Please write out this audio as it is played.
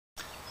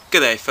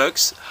G'day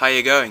folks, how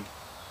you going?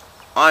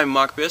 I'm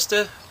Mark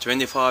Bester,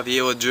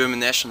 25-year-old German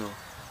national.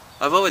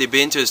 I've already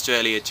been to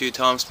Australia 2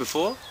 times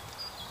before.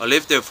 I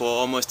lived there for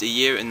almost a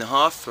year and a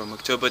half from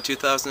October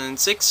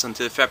 2006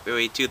 until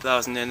February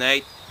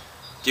 2008.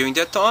 During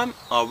that time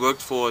I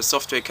worked for a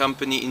software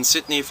company in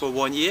Sydney for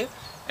 1 year,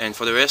 and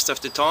for the rest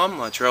of the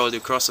time I travelled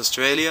across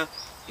Australia,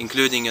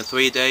 including a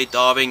 3-day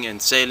diving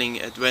and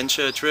sailing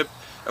adventure trip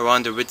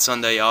around the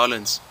Whitsunday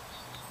Islands.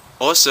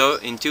 Also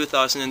in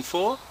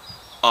 2004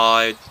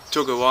 I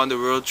took a round the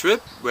world trip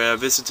where I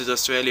visited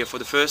Australia for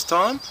the first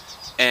time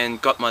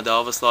and got my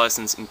diver's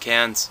license in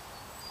Cairns.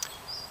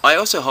 I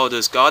also hold a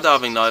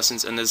skydiving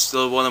license, and it's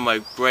still one of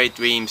my great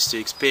dreams to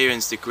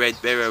experience the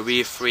Great Barrier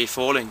Reef free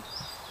falling.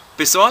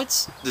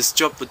 Besides, this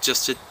job would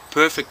just fit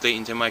perfectly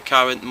into my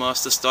current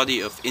master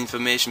study of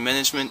information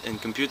management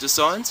and computer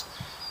science,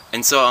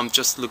 and so I'm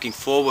just looking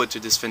forward to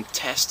this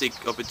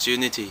fantastic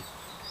opportunity.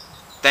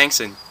 Thanks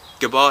and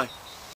goodbye.